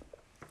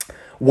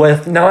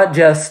 with not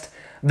just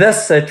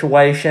this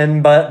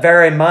situation, but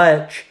very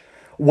much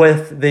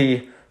with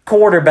the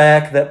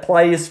quarterback that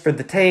plays for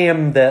the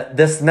team, that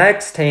this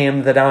next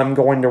team that I'm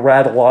going to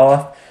rattle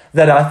off,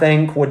 that I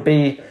think would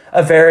be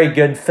a very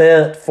good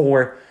fit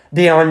for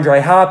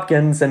DeAndre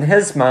Hopkins in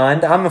his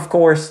mind. I'm, of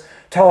course,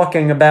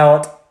 talking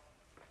about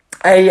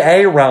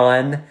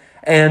Aaron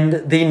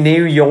and the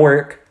New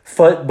York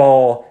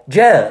Football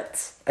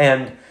Jets.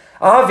 And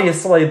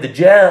obviously the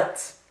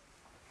Jets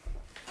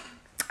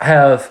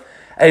have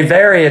a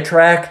very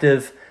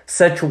attractive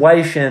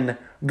situation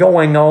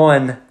going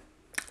on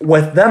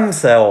with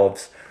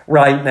themselves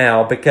right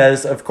now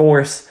because, of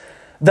course,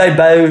 they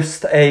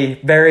boast a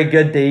very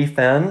good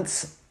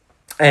defense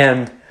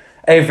and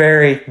a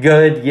very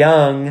good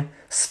young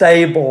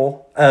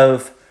stable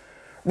of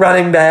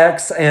running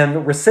backs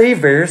and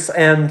receivers.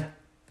 And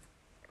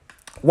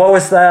what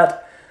was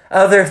that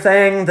other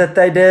thing that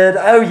they did?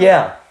 Oh,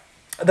 yeah.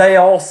 They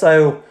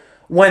also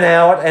went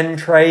out and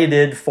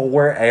traded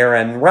for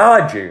Aaron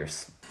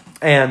Rodgers.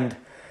 And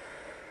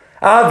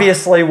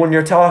obviously, when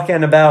you're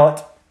talking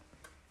about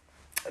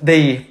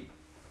the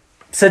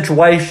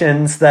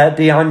situations that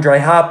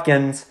DeAndre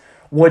Hopkins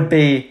would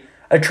be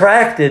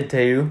attracted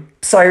to,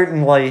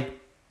 certainly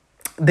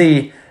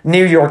the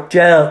New York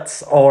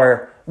Jets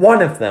are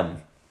one of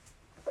them.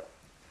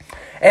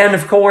 And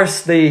of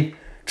course, the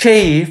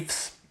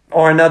Chiefs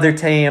are another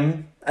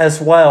team as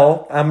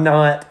well. I'm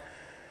not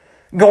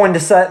going to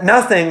say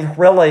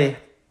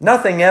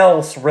nothing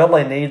else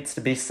really needs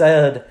to be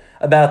said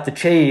about the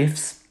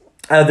Chiefs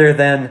other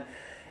than,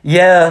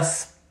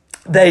 yes,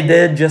 they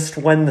did just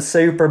win the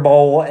Super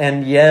Bowl,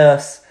 and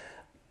yes,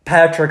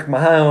 Patrick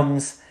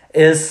Mahomes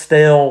is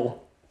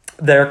still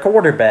their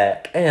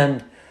quarterback.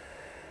 And,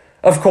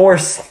 of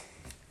course,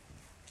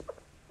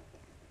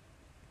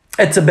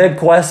 it's a big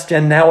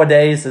question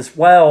nowadays as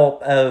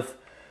well of,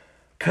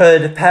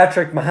 could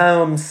Patrick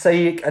Mahomes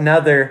seek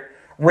another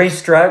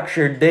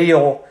restructured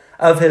deal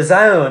of his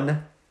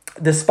own,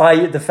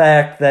 despite the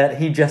fact that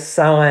he just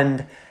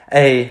signed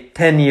a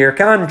 10-year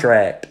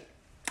contract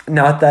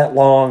not that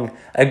long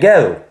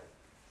ago?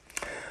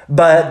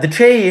 But the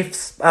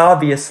Chiefs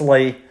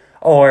obviously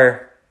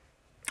are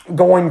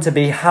going to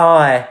be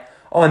high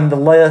on the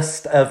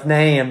list of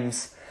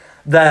names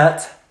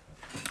that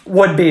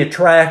would be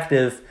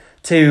attractive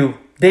to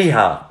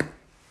D-Hop.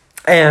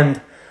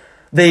 And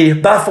the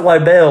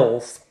Buffalo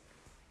Bills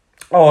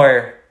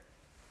are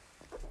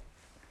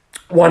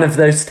one of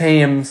those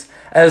teams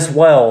as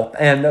well.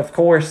 And of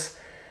course,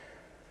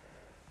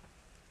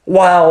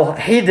 while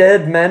he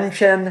did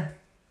mention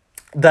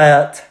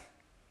that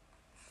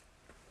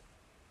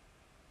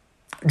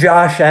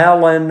Josh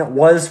Allen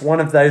was one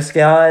of those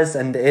guys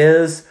and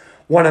is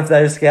one of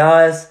those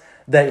guys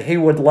that he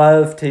would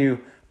love to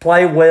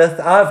play with.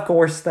 I, of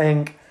course,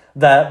 think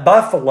that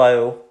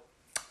Buffalo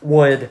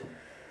would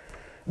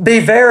be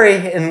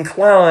very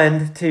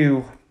inclined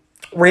to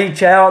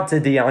reach out to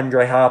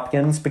DeAndre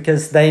Hopkins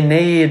because they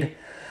need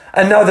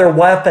another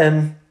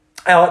weapon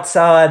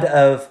outside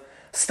of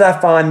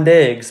Stephon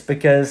Diggs.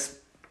 Because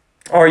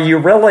are you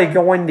really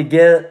going to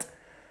get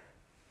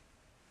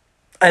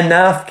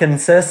enough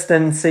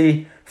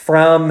consistency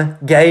from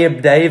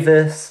Gabe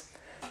Davis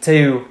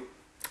to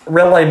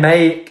really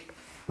make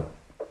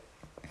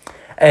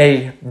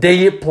a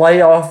deep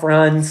playoff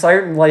run?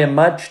 Certainly a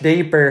much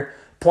deeper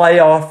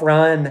playoff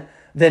run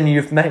than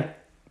you've made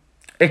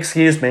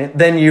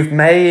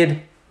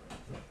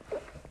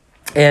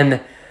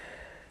in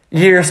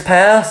years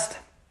past.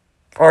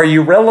 Are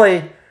you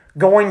really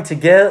going to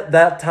get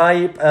that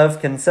type of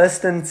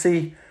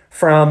consistency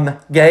from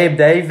Gabe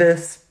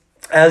Davis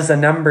as a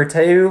number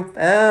 2?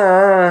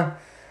 I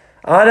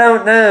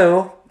don't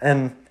know.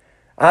 And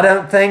I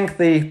don't think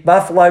the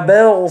Buffalo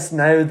Bills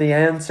know the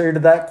answer to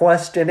that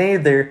question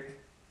either,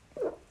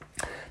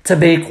 to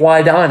be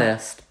quite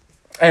honest.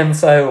 And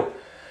so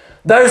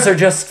those are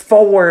just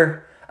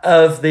 4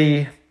 of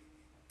the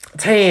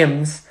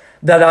teams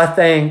that I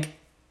think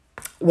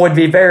would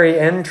be very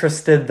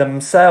interested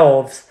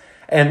themselves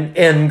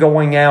in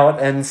going out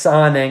and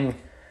signing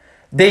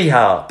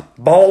D-Hop.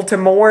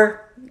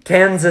 Baltimore,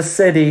 Kansas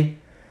City,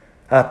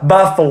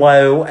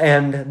 Buffalo,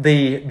 and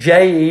the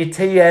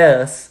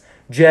Jets,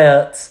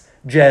 Jets.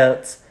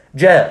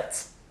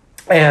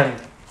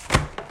 And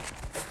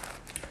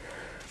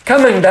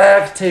coming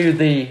back to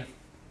the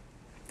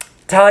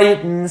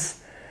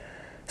Titans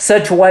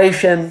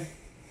situation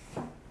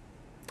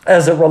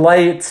as it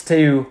relates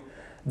to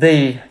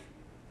the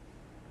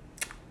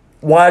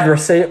wide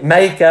receiver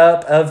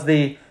makeup of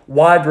the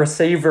wide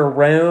receiver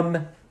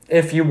room,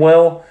 if you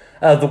will.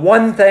 The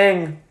one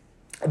thing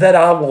that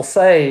I will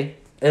say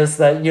is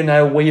that,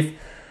 we've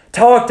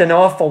talked an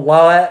awful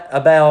lot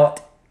about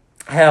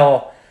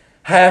how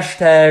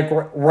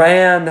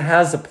 #Ran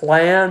has a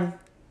plan.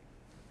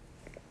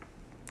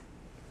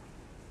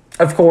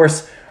 Of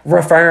course,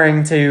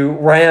 referring to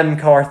Ran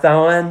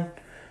Carthon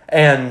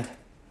and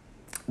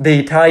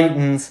the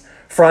Titans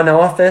front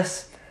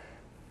office.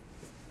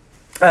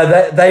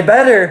 They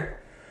better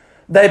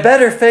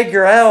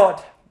figure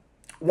out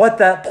what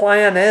that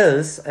plan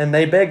is, and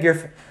they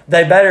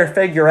better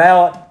figure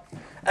out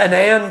an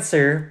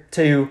answer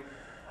to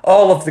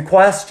all of the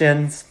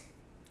questions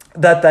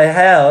that they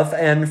have.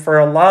 And for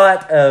a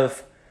lot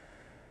of,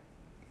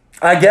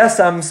 I guess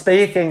I'm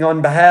speaking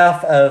on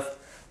behalf of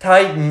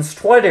Titans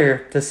Twitter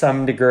to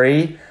some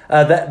degree,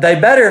 they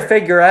better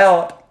figure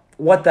out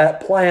what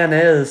that plan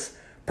is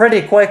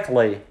pretty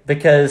quickly,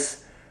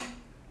 because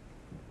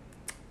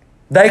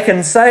they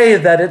can say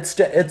that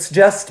it's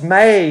just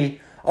May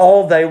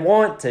all they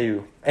want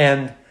to.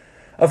 And,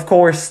 of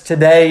course,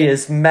 today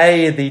is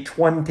May the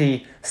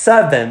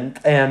 27th,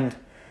 and,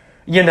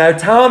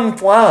 time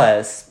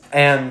flies.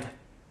 And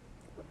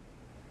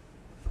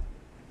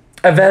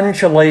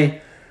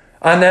eventually,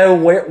 I know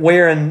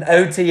we're in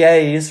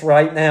OTAs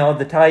right now.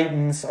 The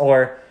Titans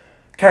are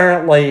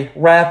currently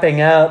wrapping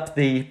up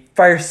the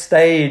first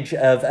stage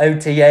of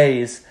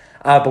OTAs,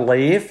 I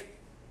believe.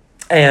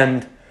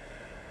 And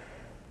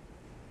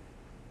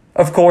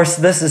of course,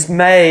 this is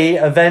May.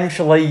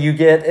 Eventually, you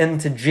get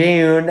into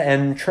June,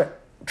 and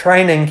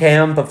training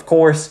camp, of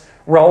course,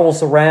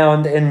 rolls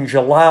around in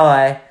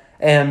July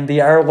and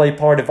the early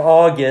part of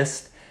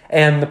August,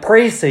 and the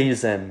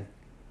preseason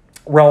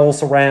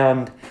rolls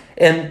around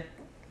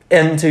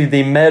into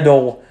the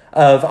middle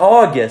of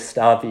August,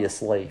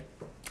 obviously.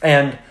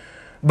 And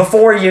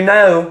before you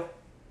know,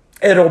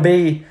 it'll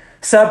be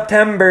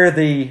September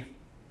the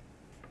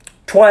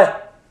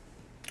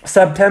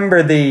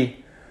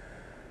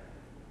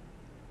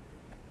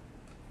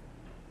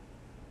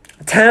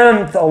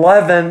 10th,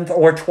 11th,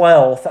 or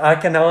 12th. I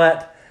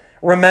cannot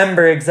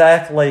remember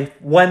exactly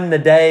when the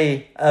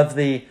day of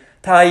the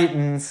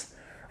Titans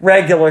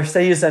regular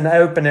season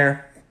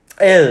opener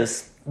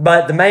is.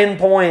 But the main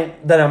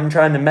point that I'm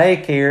trying to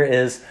make here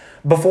is,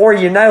 before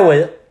you know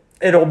it,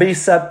 it'll be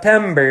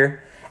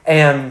September,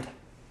 and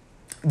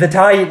the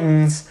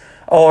Titans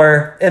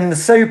are in the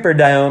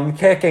Superdome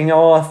kicking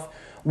off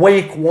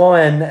Week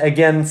 1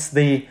 against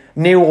the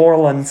New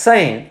Orleans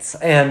Saints.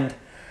 And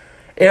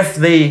if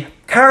the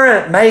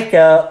current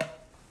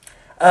makeup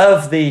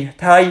of the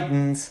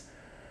Titans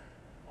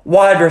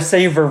wide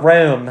receiver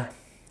room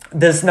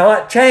does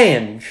not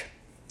change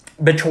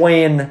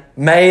between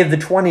May the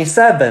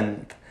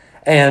 27th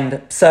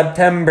and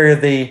September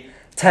the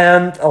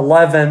 10th,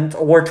 11th,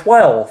 or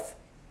 12th,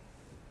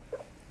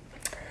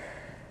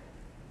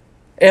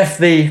 if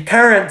the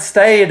current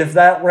state of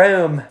that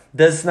room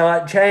does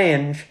not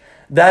change,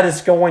 that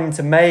is going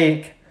to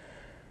make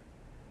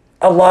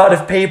a lot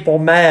of people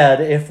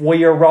mad if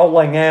we are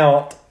rolling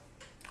out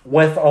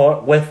with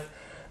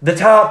the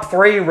top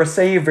 3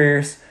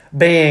 receivers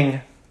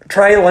being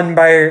Traylon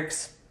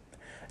Burks,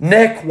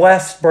 Nick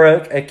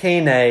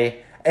Westbrook-Akine,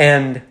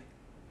 and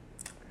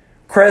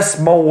Chris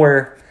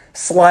Moore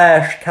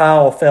slash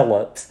Kyle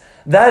Phillips.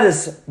 That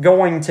is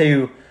going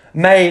to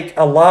make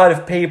a lot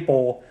of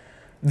people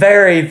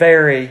very,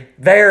 very,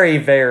 very,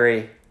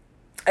 very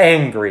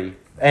angry.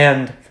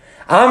 And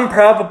I'm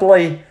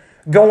probably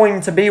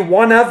going to be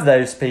one of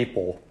those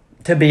people,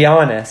 to be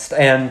honest.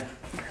 And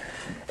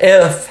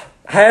if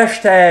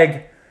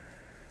hashtag,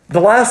 the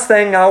last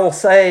thing I will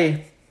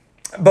say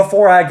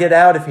before I get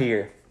out of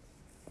here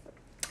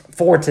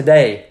for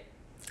today,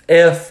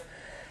 if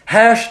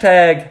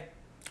hashtag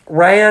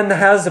Ran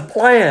has a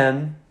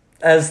plan,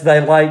 as they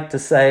like to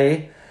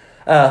say,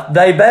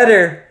 they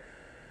better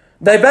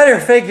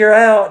figure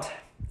out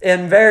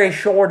in very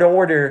short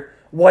order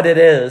what it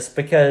is,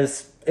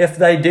 because if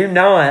they do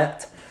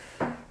not,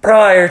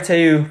 prior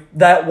to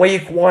that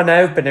week 1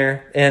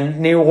 opener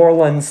in New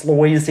Orleans,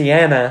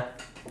 Louisiana,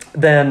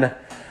 then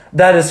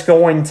that is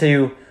going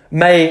to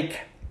make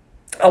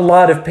a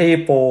lot of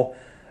people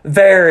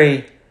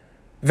very,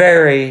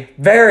 very,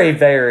 very,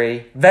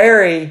 very,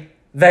 very,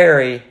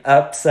 very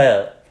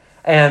upset.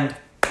 And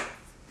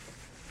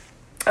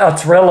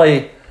that's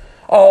really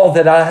all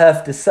that I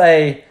have to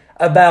say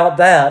about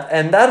that.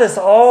 And that is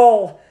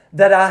all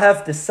that I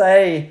have to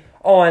say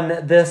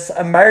on this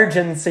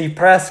emergency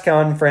press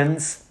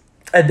conference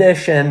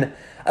edition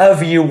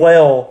of You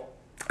Will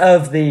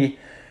of the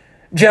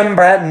Jim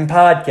Bratton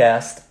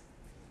podcast.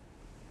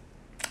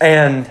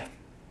 And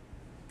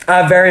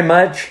I very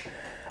much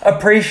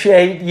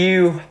appreciate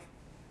you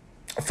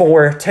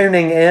for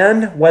tuning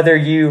in, whether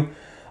you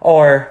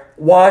are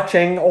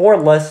watching or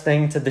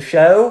listening to the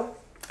show.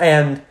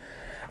 And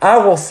I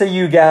will see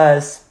you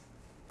guys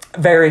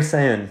very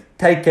soon.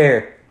 Take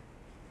care.